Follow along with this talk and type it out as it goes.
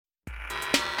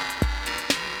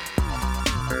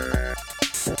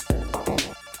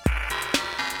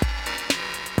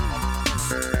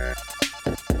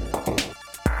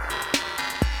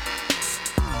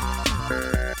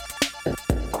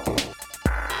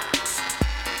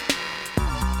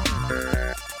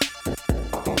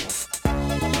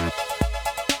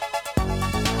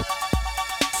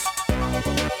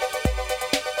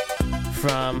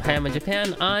Hayama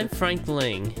Japan, I'm Frank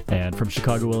Ling. And from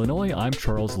Chicago, Illinois, I'm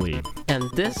Charles Lee. And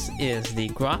this is the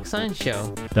Grok Science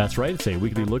Show. That's right, it's a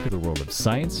weekly look at the world of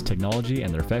science, technology,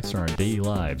 and their effects on our daily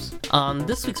lives. On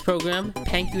this week's program,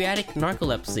 pancreatic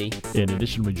narcolepsy. In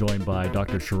addition, we're joined by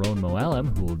Dr. Sharon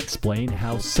Moalem, who will explain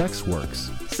how sex works.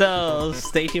 So,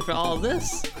 stay tuned for all of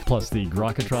this. Plus the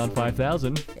Grokatron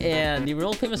 5000. And the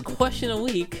world famous question a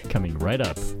week. Coming right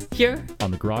up. Here on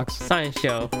the Grok Science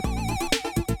Show.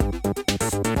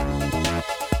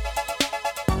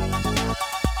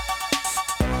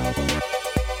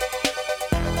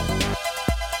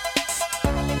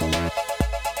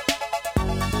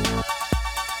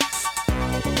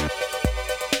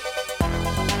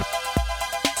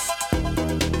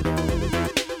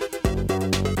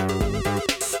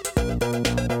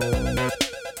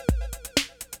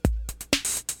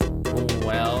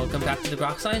 The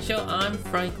Grok Science Show, I'm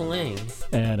Frank Ling.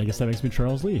 And I guess that makes me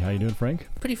Charles Lee. How you doing, Frank?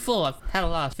 Pretty full. I've had a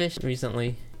lot of fish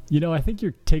recently. You know, I think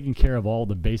you're taking care of all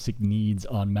the basic needs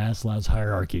on Maslow's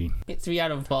hierarchy. 3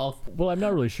 out of 12. Well, I'm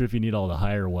not really sure if you need all the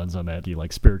higher ones on that,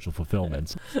 like spiritual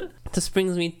fulfillment. This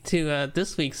brings me to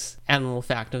this week's animal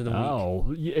fact of the week.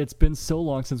 Oh, it's been so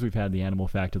long since we've had the animal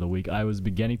fact of the week. I was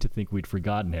beginning to think we'd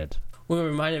forgotten it. We were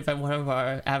reminded by one of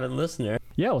our avid listeners.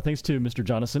 Yeah, well, thanks to Mr.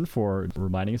 Jonathan for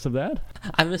reminding us of that.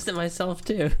 I missed it myself,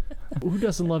 too. Who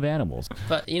doesn't love animals?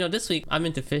 But, this week, I'm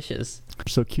into fishes.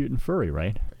 So cute and furry,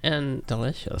 right? And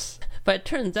delicious. But it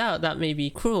turns out that may be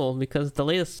cruel because the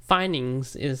latest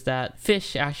findings is that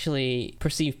fish actually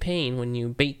perceive pain when you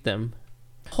bait them.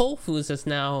 Whole Foods has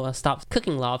now stopped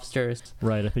cooking lobsters.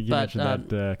 Right, I think you mentioned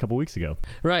that a couple weeks ago.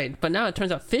 Right, but now it turns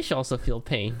out fish also feel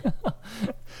pain.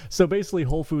 So basically,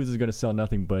 Whole Foods is going to sell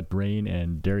nothing but grain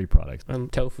and dairy products.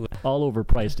 Tofu. All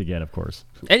overpriced again, of course.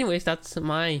 Anyways, that's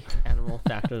my animal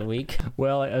fact of the week.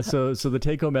 Well, so the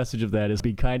take-home message of that is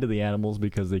be kind to the animals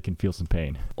because they can feel some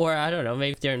pain. Or, I don't know,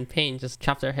 maybe if they're in pain, just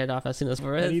chop their head off as soon as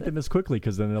we're and eat them as quickly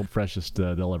because then they're the freshest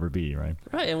they'll ever be, right?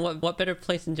 Right, and what better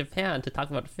place in Japan to talk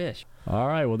about fish? All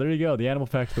right, well, there you go, the animal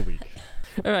fact of the week.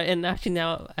 All right, and actually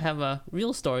now I have a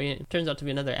real story. It turns out to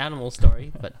be another animal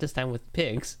story, but this time with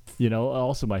pigs.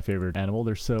 Also my favorite animal.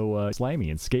 They're so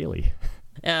slimy and scaly.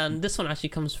 And this one actually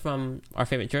comes from our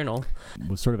favorite journal.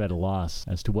 Was sort of at a loss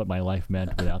as to what my life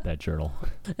meant without that journal.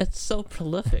 It's so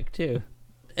prolific, too.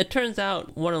 It turns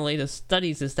out one of the latest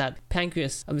studies is that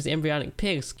pancreas of these embryonic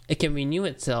pigs, it can renew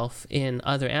itself in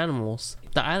other animals.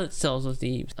 The islet cells of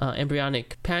the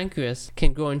embryonic pancreas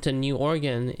can grow into a new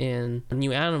organ in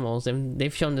new animals, and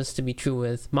they've shown this to be true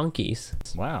with monkeys.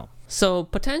 Wow. So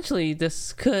potentially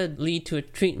this could lead to a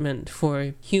treatment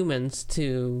for humans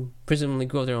to presumably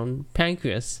grow their own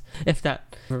pancreas, if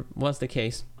that was the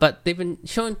case. But they've been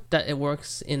shown that it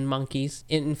works in monkeys,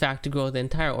 in fact, to grow the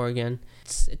entire organ.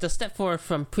 It's a step forward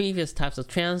from previous types of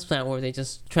transplant where they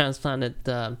just transplanted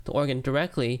the organ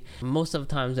directly. Most of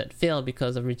the times it failed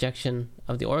because of rejection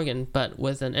of the organ, but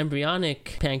with an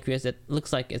embryonic pancreas, it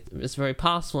looks like it's very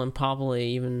possible and probably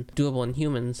even doable in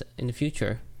humans in the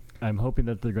future. I'm hoping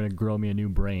that they're going to grow me a new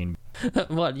brain.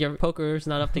 What, your poker's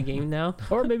not up to game now?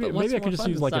 Or maybe I could just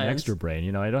use like an extra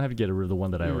brain. I don't have to get rid of the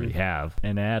one that I already have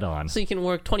and add on. So you can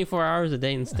work 24 hours a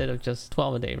day instead of just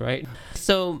 12 a day, right?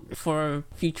 So for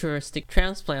futuristic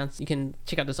transplants, you can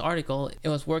check out this article. It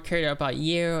was work carried out by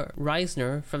Yair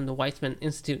Reisner from the Weizmann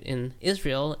Institute in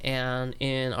Israel and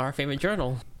in our favorite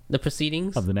journal, The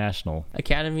Proceedings of the National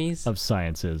Academies of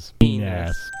Sciences.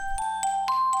 Yes.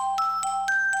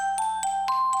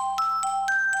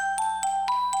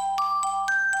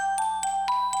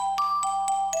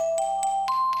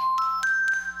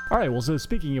 All right, well, so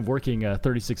speaking of working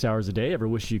 36 hours a day, ever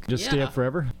wish you could just stay up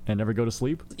forever and never go to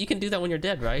sleep? You can do that when you're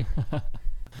dead, right?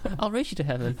 I'll race you to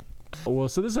heaven. Well,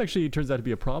 so this actually turns out to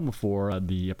be a problem for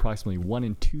the approximately 1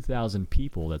 in 2,000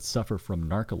 people that suffer from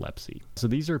narcolepsy. So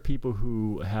these are people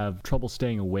who have trouble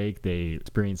staying awake. They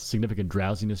experience significant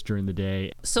drowsiness during the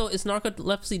day. So is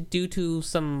narcolepsy due to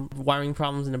some wiring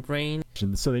problems in the brain?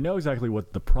 So they know exactly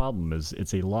what the problem is.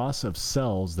 It's a loss of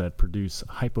cells that produce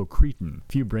hypocretin,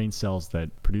 few brain cells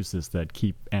that produce this that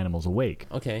keep animals awake.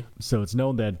 Okay. So it's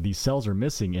known that these cells are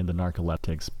missing in the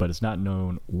narcoleptics, but it's not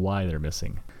known why they're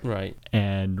missing. Right.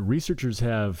 And researchers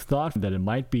have thought that it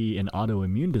might be an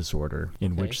autoimmune disorder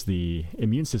in which the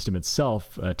immune system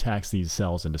itself attacks these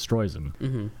cells and destroys them.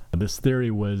 Mm-hmm. This theory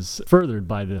was furthered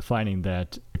by the finding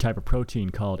that type of protein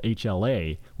called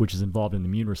HLA, which is involved in the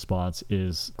immune response,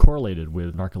 is correlated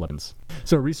with narcolepsins.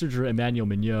 So researcher Emmanuel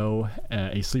Mignot,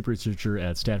 a sleep researcher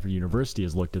at Stanford University,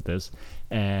 has looked at this,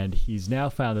 and he's now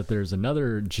found that there's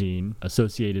another gene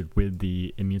associated with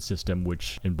the immune system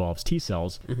which involves T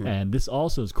cells, and this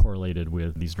also is correlated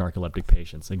with these narcoleptic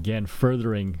patients, again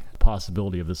furthering the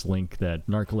possibility of this link that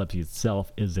narcolepsy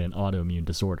itself is an autoimmune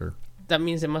disorder. That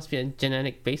means there must be a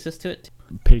genetic basis to it?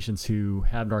 Patients who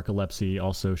have narcolepsy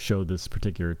also show this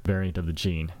particular variant of the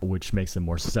gene, which makes them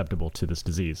more susceptible to this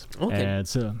disease. Okay. And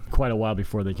it's quite a while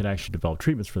before they can actually develop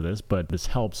treatments for this, but this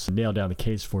helps nail down the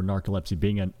case for narcolepsy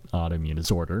being an autoimmune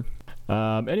disorder.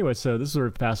 Anyway, so this is sort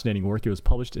of fascinating work. It was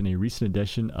published in a recent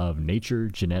edition of Nature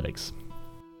Genetics.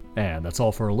 And that's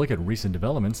all for a look at recent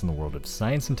developments in the world of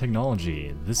science and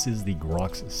technology. This is the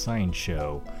Groks Science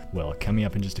Show. Well, coming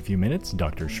up in just a few minutes,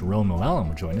 Dr. Sharon Mooallem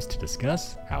will join us to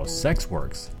discuss how sex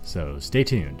works. So stay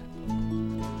tuned.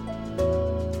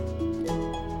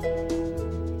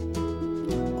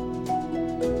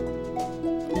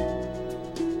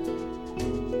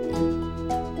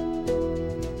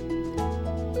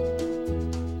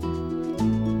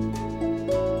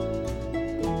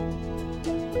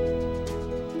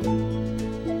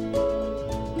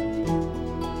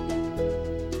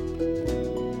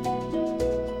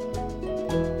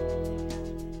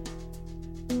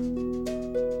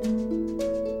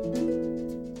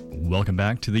 Welcome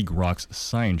back to the Groks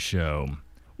Science Show.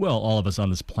 Well, all of us on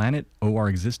this planet owe our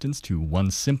existence to one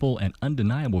simple and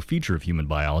undeniable feature of human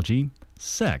biology: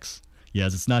 sex.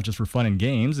 Yes, it's not just for fun and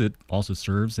games, it also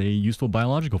serves a useful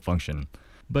biological function.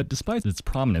 But despite its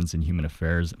prominence in human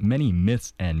affairs, many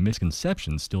myths and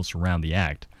misconceptions still surround the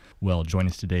act. Well, joining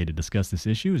us today to discuss this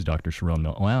issue is Dr. Sharon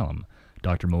Mooallem.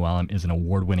 Dr. Mooallem is an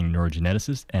award-winning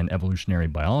neurogeneticist and evolutionary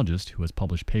biologist who has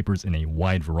published papers in a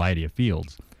wide variety of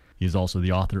fields. He is also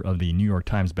the author of the New York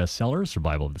Times bestseller,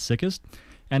 Survival of the Sickest,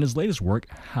 and his latest work,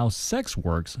 How Sex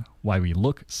Works, Why We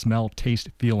Look, Smell, Taste,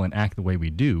 Feel, and Act the Way We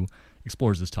Do,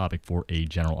 explores this topic for a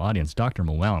general audience. Dr.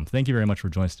 Mooallem, thank you very much for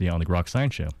joining us today on the Groks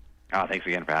Science Show. Oh, thanks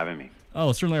again for having me.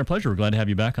 Oh, it's certainly our pleasure. We're glad to have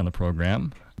you back on the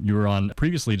program. You were on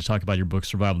previously to talk about your book,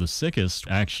 Survival of the Sickest,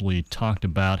 actually talked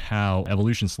about how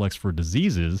evolution selects for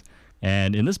diseases.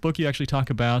 And in this book, you actually talk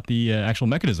about the actual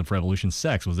mechanism for evolution,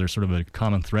 sex. Was there sort of a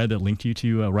common thread that linked you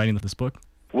to writing this book?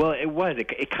 Well, it was.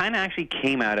 It kind of actually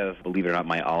came out of, believe it or not,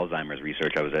 my Alzheimer's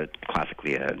research. I was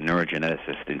classically a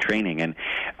neurogeneticist in training,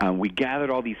 and we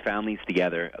gathered all these families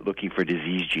together looking for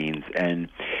disease genes. And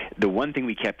the one thing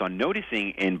we kept on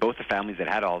noticing in both the families that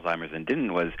had Alzheimer's and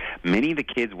didn't was many of the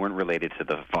kids weren't related to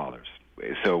the fathers.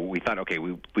 So we thought, okay,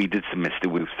 we did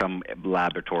some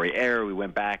laboratory error. We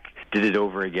went back, did it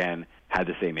over again, had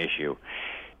the same issue.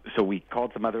 So we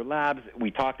called some other labs,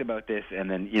 we talked about this, and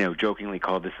then, jokingly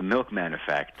called this the milkman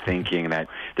effect, thinking that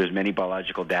there's many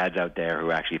biological dads out there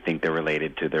who actually think they're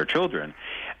related to their children.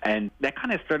 And that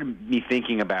kind of started me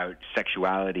thinking about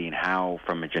sexuality and how,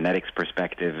 from a genetics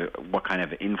perspective, what kind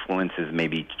of influences may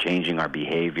be changing our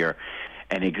behavior.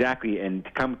 And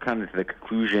to come kind of to the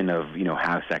conclusion of,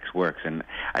 how sex works. And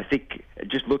I think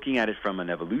just looking at it from an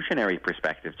evolutionary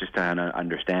perspective, just to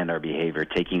understand our behavior,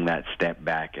 taking that step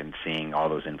back and seeing all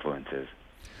those influences.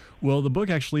 Well, the book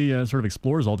actually sort of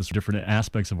explores all these different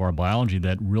aspects of our biology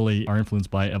that really are influenced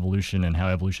by evolution and how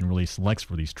evolution really selects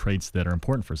for these traits that are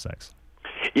important for sex.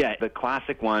 Yeah, the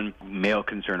classic one, male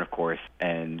concern, of course,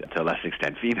 and to a less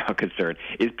extent female concern,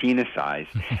 is penis size.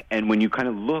 And when you kind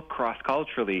of look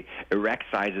cross-culturally, erect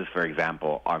sizes, for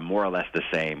example, are more or less the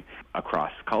same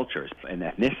across cultures and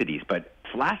ethnicities. But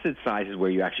flaccid size is where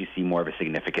you actually see more of a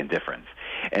significant difference.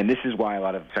 And this is why a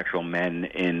lot of sexual men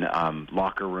in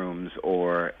locker rooms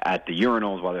or at the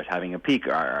urinals while they're having a peek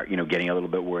are getting a little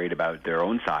bit worried about their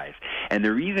own size. And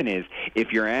the reason is,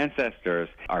 if your ancestors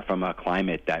are from a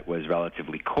climate that was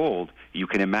relatively cold, you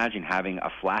can imagine having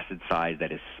a flaccid size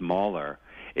that is smaller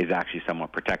is actually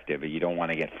somewhat protective. You don't want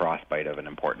to get frostbite of an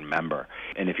important member.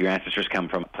 And if your ancestors come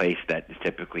from a place that is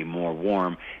typically more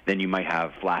warm, then you might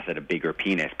have flaccid, a bigger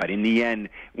penis. But in the end,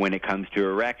 when it comes to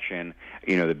erection,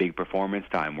 the big performance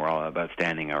time, we're all about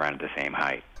standing around the same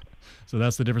height. So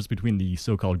that's the difference between the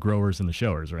so-called growers and the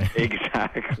showers, right?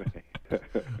 Exactly.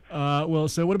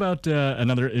 So what about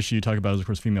another issue you talk about is, of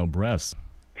course, female breasts?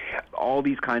 All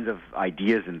these kinds of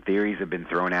ideas and theories have been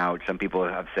thrown out. Some people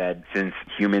have said since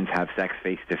humans have sex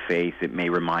face-to-face, it may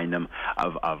remind them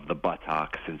of the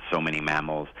buttocks, and so many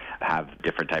mammals have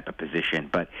different type of position.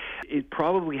 But it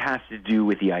probably has to do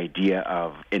with the idea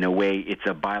of, in a way, it's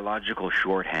a biological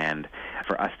shorthand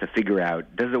for us to figure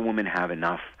out, does a woman have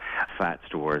enough fat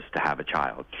stores to have a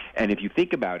child? And if you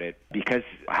think about it, because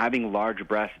having large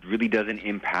breasts really doesn't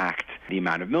impact the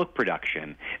amount of milk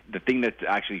production. The thing that's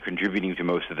actually contributing to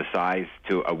most of the size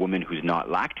to a woman who's not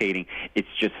lactating, it's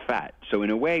just fat. So in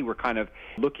a way, we're kind of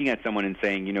looking at someone and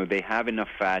saying, you know, they have enough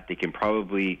fat, they can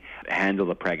probably handle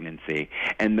a pregnancy.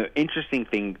 And the interesting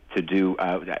thing to do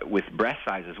with breast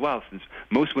size as well, since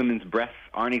most women's breasts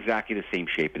aren't exactly the same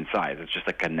shape and size. It's just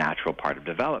like a natural part of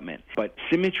development. But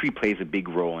symmetry plays a big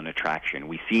role in attraction.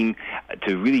 We seem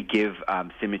to really give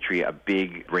symmetry a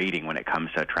big rating when it comes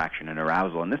to attraction and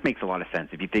arousal. And this makes a lot of sense.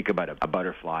 If you think about a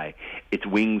butterfly, its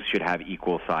wings should have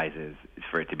equal sizes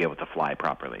for it to be able to fly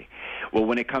properly. Well,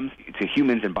 when it comes to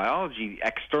humans and biology,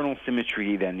 external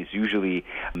symmetry then is usually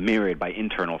mirrored by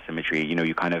internal symmetry. You know,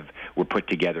 you kind of were put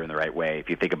together in the right way. If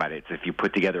you think about it, so if you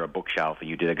put together a bookshelf and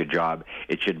you did a good job,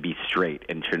 it should be straight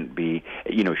and shouldn't be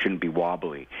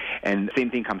wobbly. And the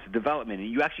same thing comes to development. And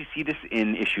you actually see this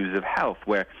in issues of health,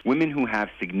 where women who have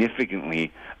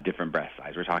significantly different breast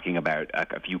size, we're talking about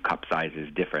a few cup sizes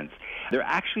difference, they're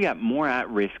actually more at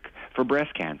risk for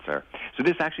breast cancer. So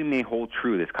this actually may hold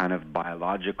true. This kind of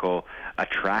biological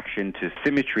attraction to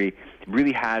symmetry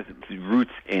really has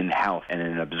roots in health and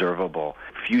an observable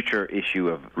future issue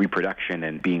of reproduction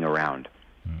and being around.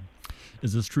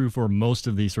 Is this true for most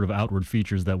of these sort of outward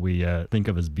features that we think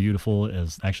of as beautiful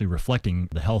as actually reflecting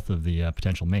the health of the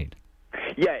potential mate?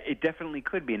 Yeah, it definitely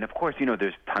could be. And of course, you know,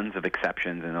 there's tons of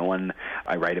exceptions. And the one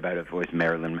I write about was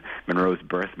Marilyn Monroe's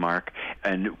birthmark.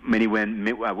 And many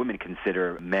women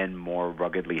consider men more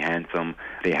ruggedly handsome.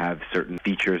 They have certain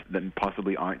features that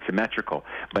possibly aren't symmetrical.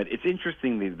 But it's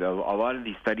interesting, though, a lot of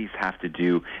these studies have to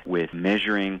do with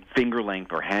measuring finger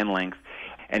length or hand length.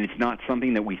 And it's not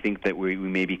something that we think that we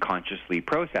may be consciously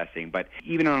processing. But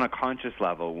even on a conscious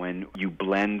level, when you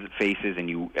blend faces and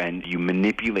you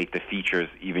manipulate the features,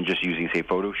 even just using, say,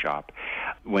 Photoshop,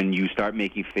 when you start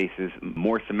making faces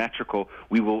more symmetrical,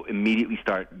 we will immediately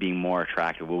start being more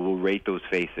attractive. We will rate those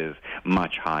faces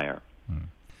much higher.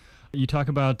 You talk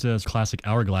about this classic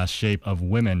hourglass shape of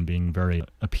women being very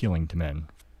appealing to men.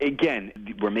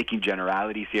 Again, we're making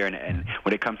generalities here, and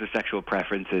when it comes to sexual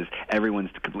preferences,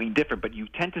 everyone's completely different. But you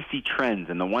tend to see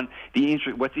trends, and what's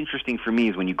interesting for me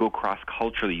is when you go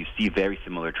cross-culturally, you see very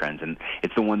similar trends, and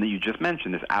it's the one that you just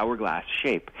mentioned, this hourglass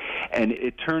shape. And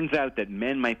it turns out that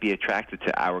men might be attracted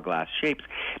to hourglass shapes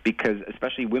because,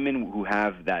 especially women who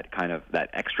have that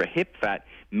extra hip fat,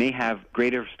 may have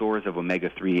greater stores of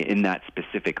omega-3 in that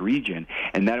specific region,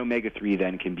 and that omega-3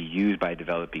 then can be used by a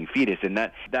developing fetus, and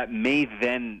that may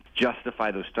then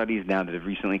justify those studies now that have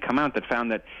recently come out that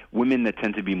found that women that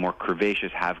tend to be more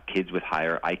curvaceous have kids with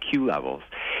higher IQ levels.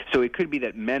 So it could be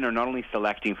that men are not only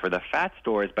selecting for the fat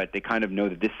stores, but they kind of know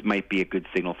that this might be a good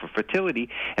signal for fertility,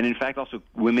 and in fact also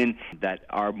women that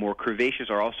are more curvaceous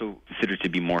are also considered to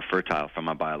be more fertile from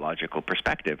a biological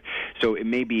perspective. So it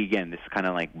may be, again, this kind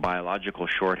of like biological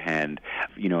shorthand,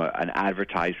 you know, an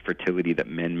advertised fertility that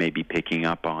men may be picking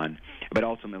up on, but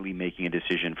ultimately making a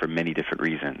decision for many different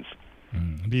reasons.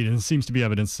 Indeed, and it seems to be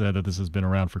evidence that this has been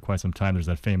around for quite some time. There's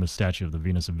that famous statue of the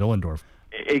Venus of Willendorf.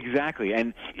 Exactly,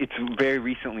 and it's very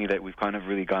recently that we've kind of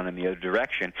really gone in the other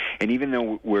direction. And even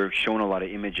though we're shown a lot of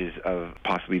images of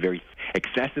possibly very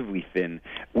excessively thin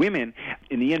women,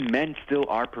 in the end, men still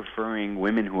are preferring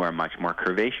women who are much more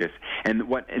curvaceous. And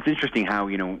it's interesting how,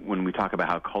 you know, when we talk about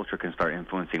how culture can start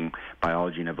influencing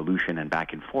biology and evolution and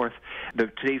back and forth,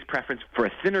 today's preference for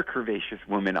a thinner curvaceous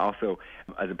woman also,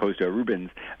 as opposed to a Rubens,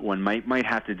 one might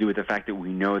have to do with the fact that we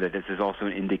know that this is also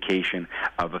an indication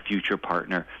of a future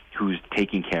partner who's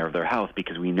taking care of their health,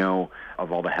 because we know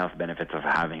of all the health benefits of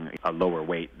having a lower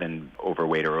weight than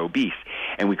overweight or obese.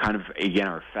 And we kind of, again,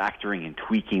 are factoring and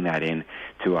tweaking that in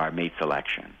to our mate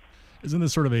selection. Isn't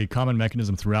this sort of a common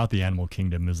mechanism throughout the animal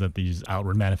kingdom, is that these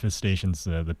outward manifestations,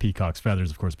 the peacock's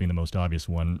feathers, of course, being the most obvious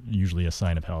one, usually a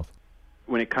sign of health?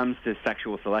 When it comes to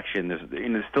sexual selection,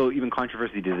 there's still even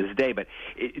controversy to this day, but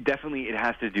it definitely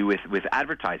has to do with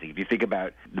advertising. If you think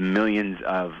about the millions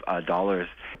of dollars,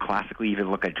 classically,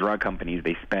 even look at drug companies,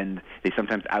 they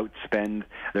sometimes outspend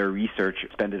their research,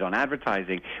 spend it on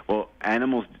advertising. Well,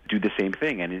 animals do the same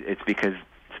thing, and it's because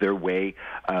their way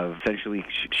of essentially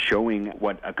showing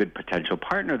what a good potential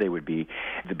partner they would be.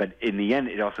 But in the end,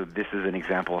 this is an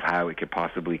example of how it could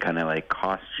possibly kind of like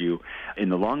cost you in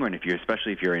the long run,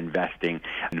 especially if you're investing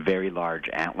in very large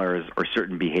antlers or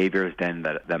certain behaviors, then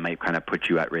that might kind of put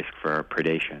you at risk for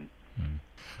predation.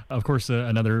 Of course,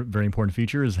 another very important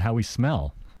feature is how we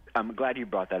smell. I'm glad you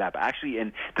brought that up. Actually,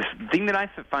 and the thing that I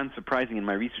found surprising in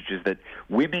my research is that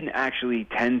women actually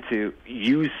tend to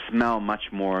use smell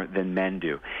much more than men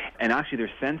do. And actually,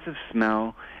 their sense of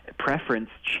smell preference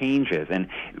changes. And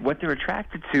what they're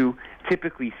attracted to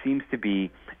typically seems to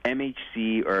be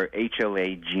MHC or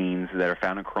HLA genes that are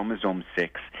found in chromosome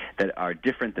 6 that are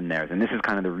different than theirs. And this is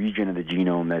kind of the region of the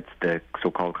genome that's the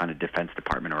so-called kind of Defense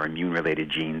Department or immune-related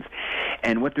genes.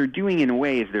 And what they're doing in a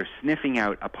way is they're sniffing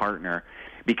out a partner,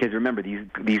 because remember,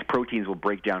 these proteins will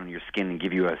break down on your skin and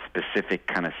give you a specific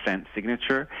kind of scent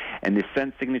signature. And this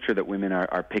scent signature that women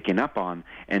are picking up on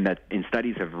and that in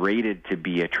studies have rated to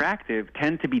be attractive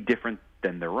tend to be different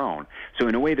than their own. So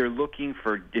in a way, they're looking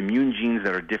for immune genes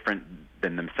that are different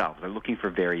than themselves. They're looking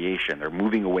for variation. They're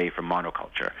moving away from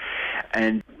monoculture.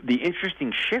 And the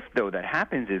interesting shift, though, that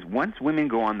happens is once women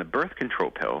go on the birth control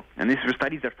pill, and these were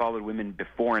studies that followed women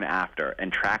before and after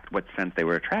and tracked what scents they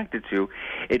were attracted to,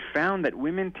 it found that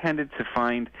women tended to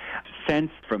find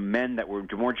scents from men that were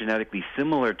more genetically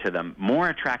similar to them more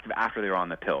attractive after they were on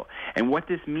the pill. And what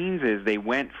this means is they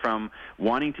went from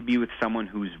wanting to be with someone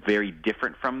who's very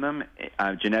different from them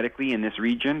genetically in this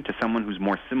region to someone who's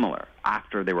more similar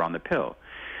after they were on the pill.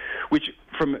 Which,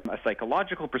 from a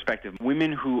psychological perspective,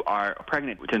 women who are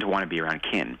pregnant tend to want to be around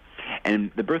kin.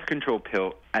 And the birth control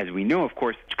pill, as we know, of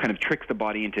course, kind of tricks the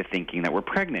body into thinking that we're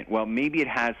pregnant. Well, maybe it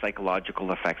has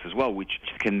psychological effects as well, which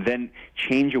can then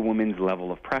change a woman's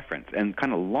level of preference. And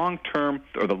kind of long-term,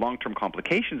 or the long-term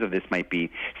complications of this might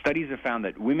be, studies have found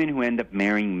that women who end up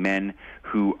marrying men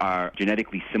who are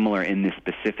genetically similar in this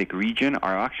specific region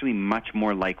are actually much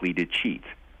more likely to cheat,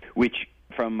 which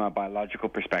from a biological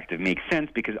perspective makes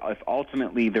sense, because if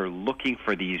ultimately they're looking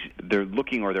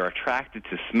or they're attracted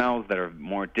to smells that are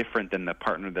more different than the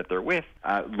partner that they're with,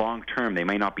 long term they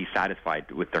may not be satisfied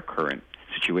with their current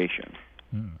situation.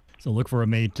 So look for a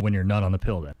mate when you're not on the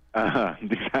pill then.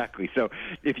 Exactly. So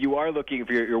if you are looking, if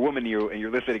you're a woman and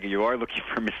you're listening and you are looking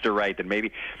for Mr. Right, then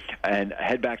maybe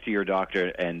head back to your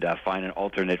doctor and find an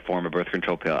alternate form of birth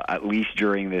control pill, at least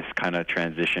during this kind of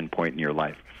transition point in your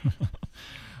life.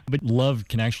 But love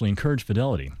can actually encourage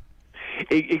fidelity.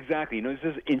 Exactly. This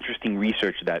is interesting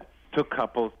research that took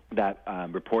couples that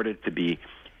reported to be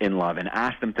in love and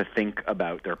asked them to think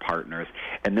about their partners,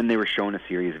 and then they were shown a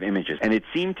series of images. And it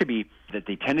seemed to be that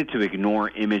they tended to ignore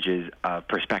images of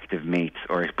prospective mates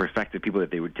or prospective people that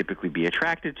they would typically be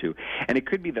attracted to. And it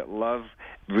could be that love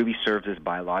really serves this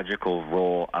biological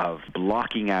role of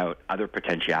blocking out other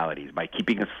potentialities by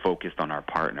keeping us focused on our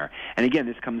partner. And again,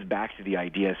 this comes back to the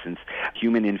idea, since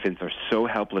human infants are so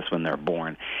helpless when they're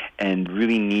born and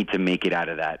really need to make it out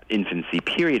of that infancy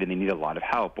period, and they need a lot of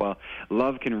help. Well,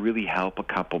 love can really help a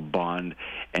couple bond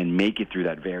and make it through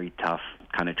that very tough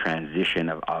kind of transition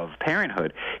of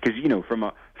parenthood. Because,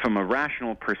 from a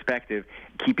rational perspective,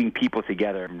 keeping people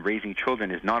together and raising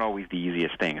children is not always the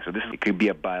easiest thing. So this could be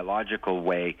a biological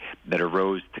way that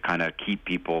arose to kind of keep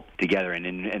people together and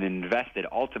invested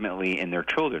ultimately in their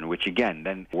children, which again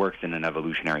then works in an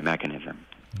evolutionary mechanism.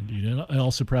 Indeed. It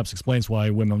also perhaps explains why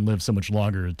women live so much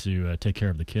longer to take care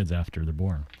of the kids after they're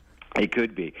born. It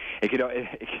could be. It could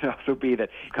also be that,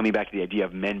 coming back to the idea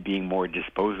of men being more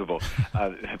disposable,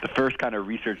 the first kind of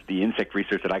research, the insect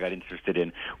research that I got interested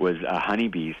in was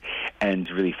honeybees, and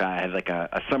really I had like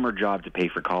a summer job to pay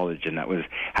for college, and that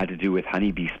had to do with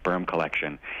honeybee sperm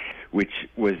collection, which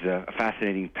was a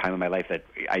fascinating time in my life that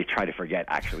I try to forget,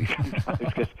 actually, sometimes,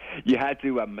 because you had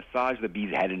to massage the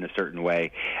bee's head in a certain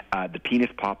way. The penis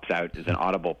pops out. It's an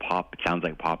audible pop. It sounds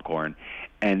like popcorn.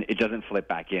 And it doesn't flip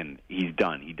back in. He's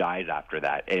done. He dies after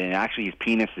that. And actually his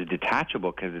penis is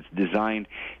detachable because it's designed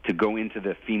to go into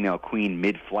the female queen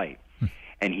mid-flight.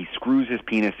 And he screws his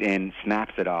penis in,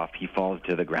 snaps it off, he falls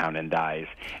to the ground and dies.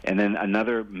 And then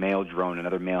another male drone,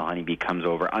 another male honeybee comes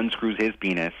over, unscrews his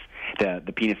penis,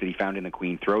 the penis that he found in the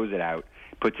queen, throws it out,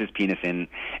 puts his penis in,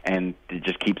 and it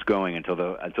just keeps going until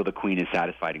the queen is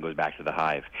satisfied and goes back to the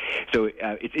hive. So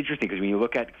it's interesting, because when you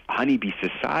look at honeybee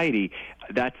society,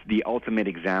 that's the ultimate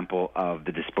example of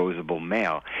the disposable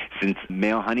male, since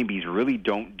male honeybees really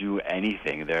don't do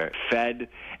anything. They're fed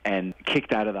and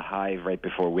kicked out of the hive right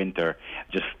before winter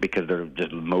just because they're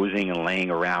just moseying and laying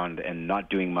around and not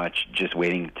doing much, just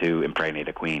waiting to impregnate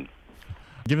a queen.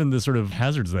 Given the sort of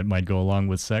hazards that might go along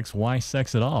with sex, why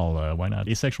sex at all? Why not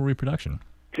asexual reproduction?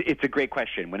 It's a great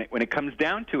question. When it comes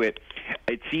down to it,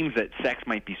 it seems that sex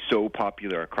might be so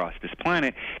popular across this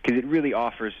planet because it really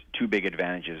offers two big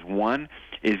advantages. One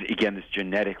is, again, this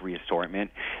genetic reassortment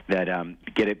that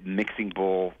get a mixing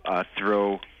bowl,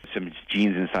 throw some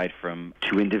genes inside from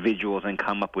two individuals and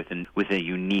come up with a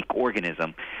unique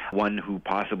organism, one who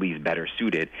possibly is better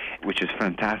suited, which is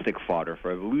fantastic fodder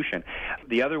for evolution.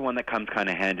 The other one that comes kind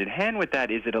of hand in hand with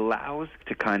that is it allows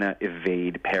to kind of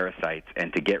evade parasites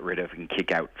and to get rid of and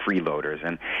kick out freeloaders.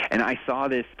 And I saw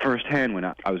this firsthand when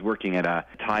I was working at a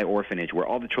Thai orphanage where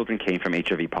all the children came from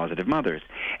HIV-positive mothers,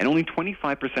 and only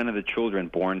 25% of the children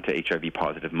born to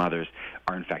HIV-positive mothers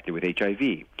are infected with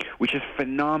HIV, which is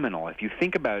phenomenal. If you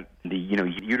think about the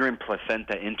uterine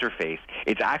placenta interface,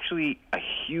 it's actually a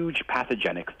huge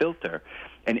pathogenic filter.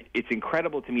 And it's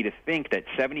incredible to me to think that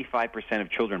 75% of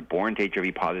children born to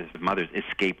HIV-positive mothers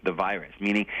escape the virus,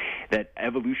 meaning that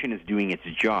evolution is doing its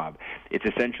job. It's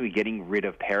essentially getting rid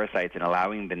of parasites and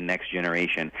allowing the next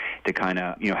generation to kind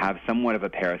of, have somewhat of a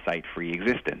parasite-free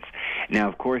existence. Now,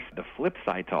 of course, the flip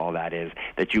side to all that is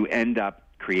that you end up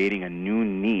creating a new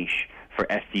niche for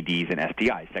STDs and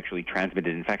STIs, sexually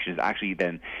transmitted infections, actually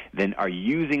then are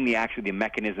using the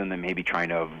mechanism that may be trying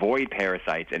to avoid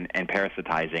parasites and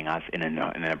parasitizing us in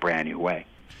a brand new way.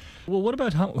 Well, what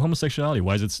about homosexuality?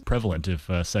 Why is it prevalent if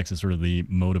sex is sort of the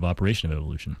mode of operation of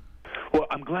evolution? Well,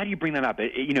 I'm glad you bring that up.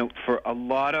 For a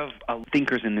lot of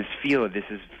thinkers in this field, this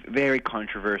is very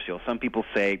controversial. Some people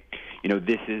say,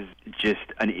 this is just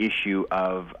an issue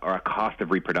or a cost of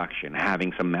reproduction,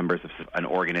 having some members of an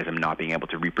organism not being able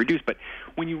to reproduce. But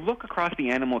when you look across the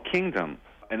animal kingdom,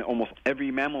 and almost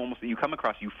every mammal that you come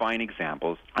across, you find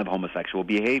examples of homosexual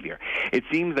behavior. It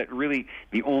seems that really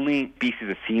the only species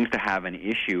that seems to have an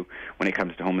issue when it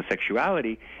comes to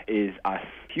homosexuality is us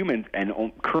humans, and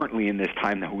currently in this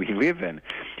time that we live in.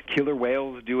 Killer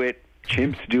whales do it.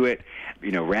 Chimps do it,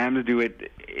 rams do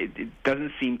it. It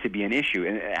doesn't seem to be an issue.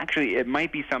 And actually, it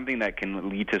might be something that can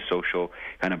lead to social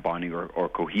kind of bonding or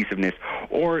cohesiveness.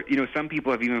 Or, some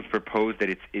people have even proposed that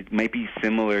it might be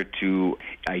similar to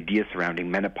ideas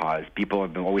surrounding menopause. People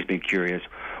have always been curious,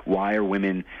 why are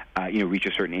women, reach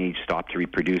a certain age, stop to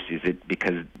reproduce? Is it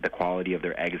because the quality of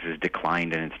their eggs has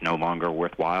declined and it's no longer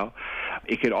worthwhile?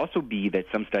 It could also be that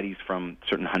some studies from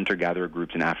certain hunter-gatherer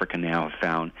groups in Africa now have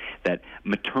found that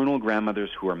maternal grandmothers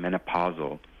who are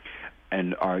menopausal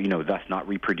and are, thus not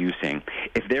reproducing,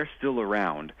 if they're still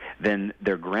around, then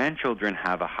their grandchildren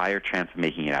have a higher chance of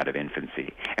making it out of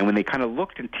infancy. And when they kind of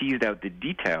looked and teased out the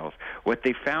details, what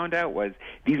they found out was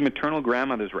these maternal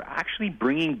grandmothers were actually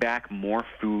bringing back more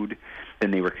food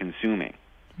than they were consuming.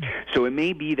 So it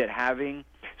may be that having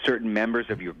certain members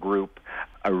of your group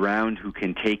around who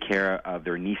can take care of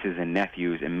their nieces and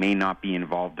nephews and may not be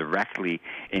involved directly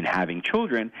in having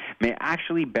children may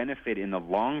actually benefit in the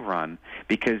long run,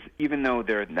 because even though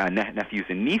they're nephews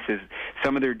and nieces,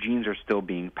 some of their genes are still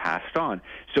being passed on.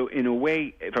 So in a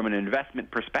way, from an investment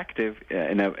perspective,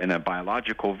 in a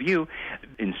biological view,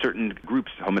 in certain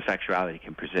groups, homosexuality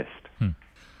can persist.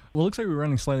 Well, it looks like we're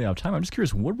running slightly out of time. I'm just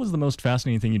curious, what was the most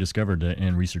fascinating thing you discovered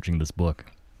in researching this book?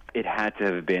 It had to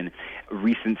have been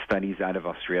recent studies out of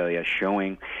Australia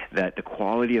showing that the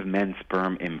quality of men's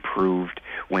sperm improved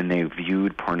when they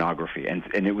viewed pornography. And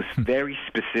it was very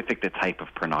specific, the type of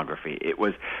pornography. It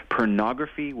was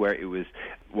pornography where it was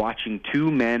watching two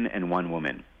men and one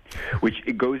woman, which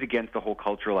it goes against the whole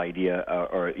cultural idea,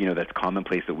 that's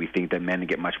commonplace, that we think that men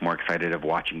get much more excited of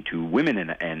watching two women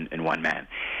and one man.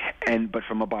 But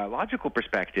from a biological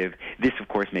perspective, this of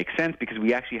course makes sense, because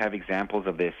we actually have examples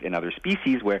of this in other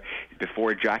species where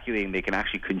before ejaculating they can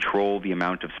actually control the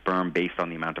amount of sperm based on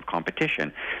the amount of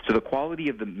competition. So the quality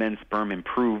of the men's sperm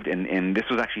improved, and this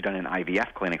was actually done in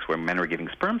IVF clinics where men were giving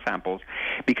sperm samples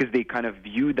because they kind of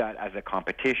viewed that as a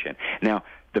competition. Now,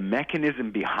 the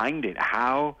mechanism behind it,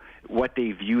 what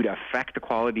they viewed affect the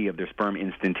quality of their sperm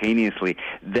instantaneously,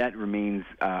 that remains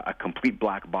a complete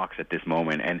black box at this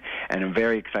moment. And I'm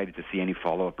very excited to see any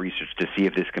follow-up research to see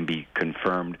if this can be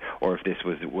confirmed or if this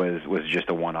was just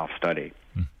a one-off study.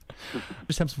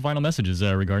 Just have some final messages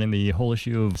regarding the whole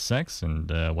issue of sex and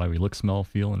why we look, smell,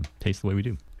 feel, and taste the way we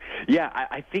do. Yeah,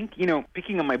 I think,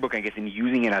 picking up my book, I guess, and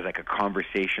using it as like a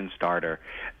conversation starter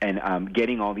and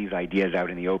getting all these ideas out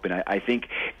in the open, I think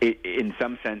in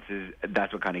some senses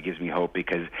that's what kind of gives me hope,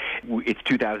 because it's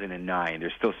 2009.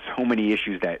 There's still so many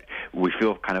issues that we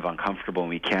feel kind of uncomfortable and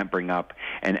we can't bring up.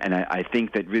 And I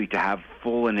think that really to have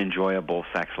full and enjoyable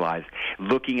sex lives,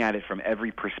 looking at it from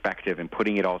every perspective and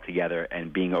putting it all together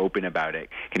and being open about it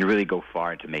can really go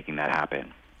far into making that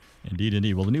happen. Indeed,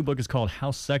 indeed. Well, the new book is called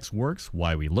How Sex Works,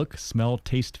 Why We Look, Smell,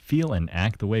 Taste, Feel, and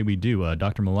Act the Way We Do.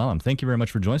 Dr. Mooallem, thank you very much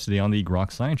for joining us today on the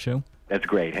Grok Science Show. That's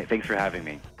great. Hey, thanks for having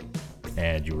me.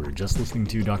 And you were just listening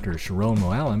to Dr. Sharon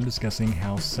Mooallem discussing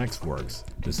how sex works.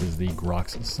 This is the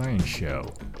Grok Science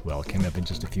Show. Well, coming up in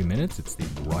just a few minutes, it's the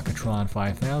Grokatron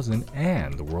 5000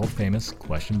 and the world-famous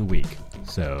Question of the Week.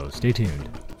 So stay tuned.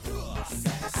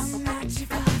 I'm not your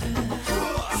father.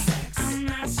 I'm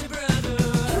not your brother.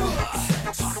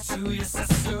 Talk to your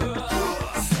sister.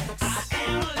 I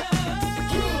am love.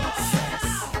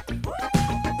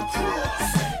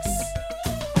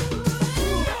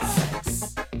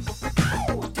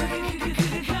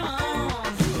 Come on.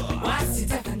 What's your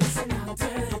definition of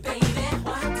dirty, baby?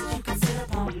 What do you consider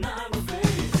pornography?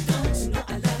 Don't you know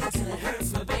I love it till it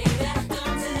hurts, my baby?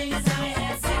 Don't you think it's how you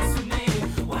had sex with me?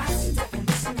 What's your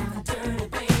definition of dirty,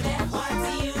 baby? What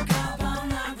do you call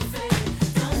pornography?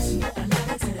 Don't you know I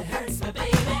love it till it hurts, my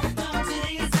baby? Don't you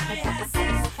think it's how you had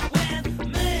sex with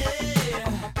me?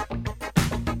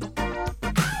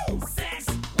 Sex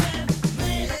with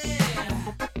me.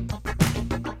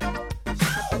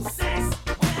 Sex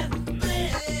with me.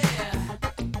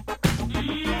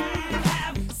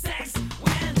 Have sex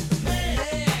with me.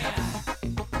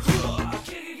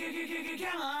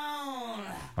 Come on.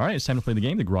 All right, it's time to play the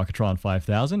game, the Grokatron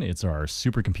 5000. It's our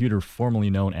supercomputer formerly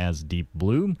known as Deep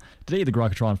Blue. Today, the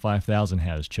Grokatron 5000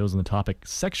 has chosen the topic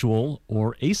sexual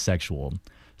or asexual.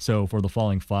 So for the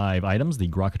following 5 items, the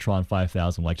Grokatron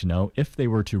 5000 would like to know if they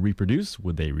were to reproduce,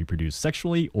 would they reproduce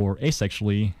sexually or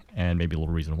asexually, and maybe a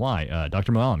little reason why.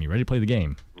 Dr. Muallim, you ready to play the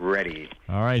game? Ready.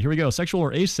 All right, here we go. Sexual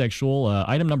or asexual.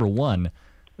 Item number 1,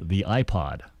 the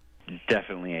iPod.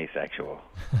 Definitely asexual.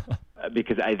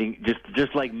 Because I think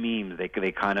just like memes, they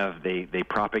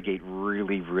propagate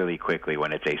really, really quickly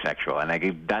when it's asexual, and I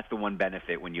think that's the one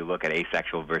benefit when you look at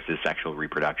asexual versus sexual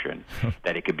reproduction,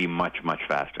 that it could be much, much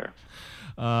faster.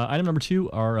 Item number 2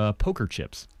 are poker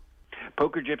chips.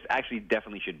 Poker chips actually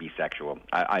definitely should be sexual.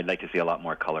 I'd like to see a lot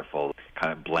more colorful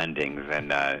kind of blendings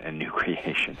and new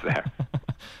creations there.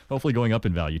 Hopefully going up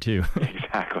in value too.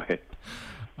 Exactly.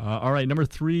 All right, number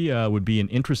 3 would be an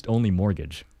interest-only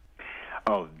mortgage.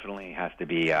 Oh, definitely has to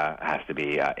be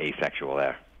asexual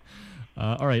there.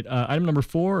 All right, item number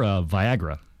 4,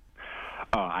 Viagra.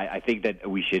 Oh, I think that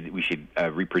we should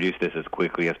reproduce this as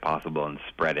quickly as possible and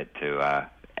spread it to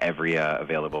every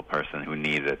available person who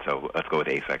needs it. So let's go with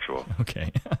asexual.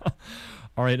 Okay.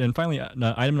 All right, and finally,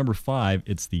 item number 5,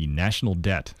 it's the national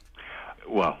debt.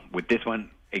 Well, with this one,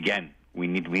 again, we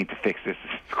need to fix this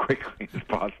as quickly as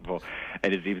possible,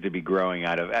 and it seems to be growing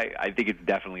out of. I think it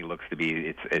definitely looks to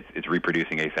be it's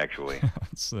reproducing asexually.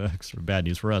 It's sort of bad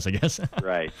news for us, I guess.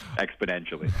 Right,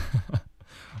 exponentially.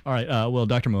 All right. Well,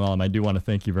 Dr. Muallim, I do want to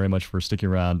thank you very much for sticking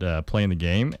around playing the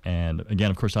game. And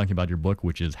again, of course, talking about your book,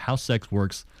 which is How Sex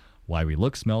Works, Why We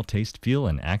Look, Smell, Taste, Feel,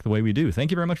 and Act the Way We Do.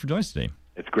 Thank you very much for joining us today.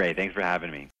 It's great. Thanks for having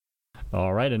me.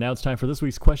 All right. And now it's time for this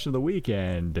week's question of the week.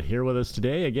 And here with us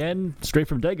today, again, straight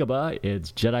from Dagobah,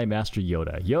 it's Jedi Master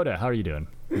Yoda. Yoda, how are you doing?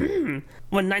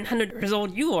 When 900 years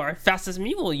old you are, fast as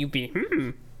me will you be.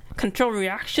 Control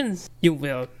reactions you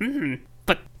will.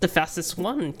 But the fastest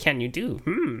one can you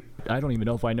do? I don't even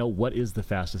know if I know what is the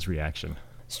fastest reaction.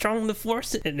 Strong the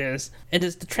force it is. It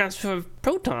is the transfer of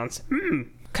protons.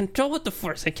 Control with the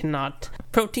force I cannot.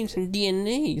 Proteins and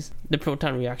DNAs. The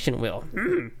proton reaction will.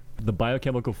 The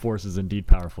biochemical force is indeed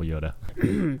powerful, Yoda.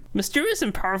 Mysterious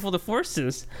and powerful the force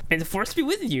is. May the force be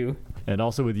with you. And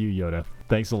also with you, Yoda.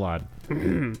 Thanks a lot.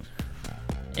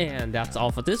 And that's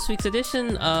all for this week's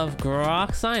edition of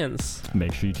Grok Science.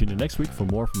 Make sure you tune in next week for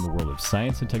more from the world of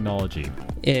science and technology.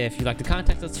 If you'd like to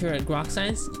contact us here at Grok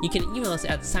Science, you can email us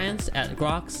at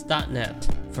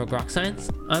science@groks.net. For Grok Science,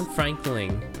 I'm Frank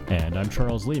Ling. And I'm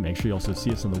Charles Lee. Make sure you also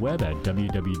see us on the web at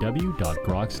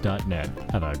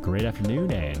www.groks.net. Have a great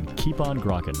afternoon and keep on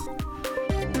grokking.